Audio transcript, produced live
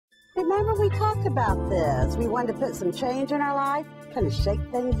Remember we talked about this. We wanted to put some change in our life, kind of shake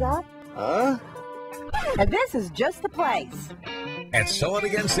things up. Huh? And this is just the place. At Sell It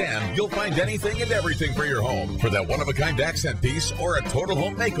Again Sam, you'll find anything and everything for your home. For that one-of-a-kind accent piece or a total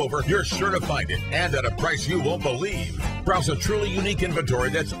home makeover, you're sure to find it, and at a price you won't believe. Browse a truly unique inventory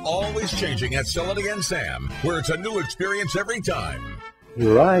that's always changing at Sell It Again Sam, where it's a new experience every time.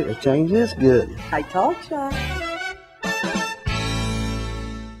 You're right, a change is good. I told you.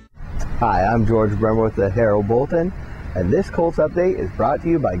 Hi, I'm George Bremer with the Herald Bulletin, and this Colts update is brought to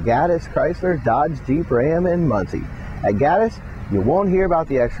you by Gaddis Chrysler Dodge Jeep Ram in Muncie. At Gaddis, you won't hear about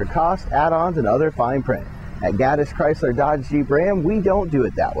the extra cost, add-ons, and other fine print. At Gaddis Chrysler Dodge Jeep Ram, we don't do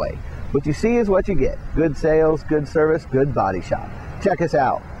it that way. What you see is what you get. Good sales, good service, good body shop. Check us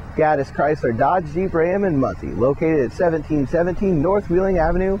out. Gaddis Chrysler Dodge Jeep Ram in Muncie, located at 1717 North Wheeling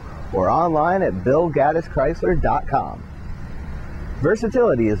Avenue, or online at BillGaddisChrysler.com.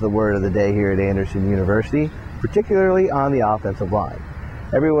 Versatility is the word of the day here at Anderson University, particularly on the offensive line.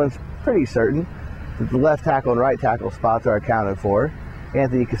 Everyone's pretty certain that the left tackle and right tackle spots are accounted for.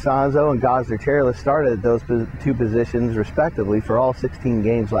 Anthony Costanzo and Gosler Chairless started at those two positions respectively for all 16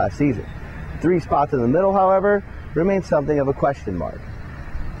 games last season. 3 spots in the middle, however, remain something of a question mark.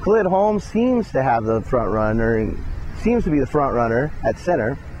 Khalid Holmes seems to be the front runner at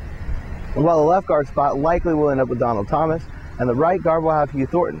center, while the left guard spot likely will end up with Donald Thomas, and the right guard will have Hugh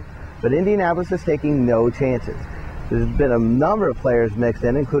Thornton. But Indianapolis is taking no chances. There's been a number of players mixed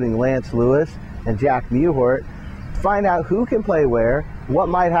in, including Lance Lewis and Jack Mewhort, to find out who can play where, what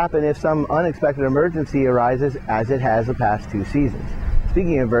might happen if some unexpected emergency arises, as it has the past 2 seasons.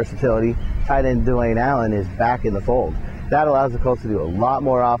 Speaking of versatility, tight end Dwayne Allen is back in the fold. That allows the Colts to do a lot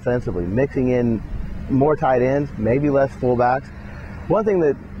more offensively, mixing in more tight ends, maybe less fullbacks. One thing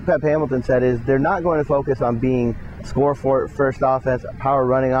that Pep Hamilton said is they're not going to focus on being score for first offense, a power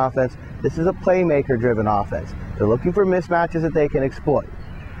running offense. This is a playmaker driven offense. They're looking for mismatches that they can exploit.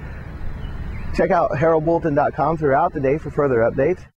 Check out heraldbulletin.com throughout the day for further updates.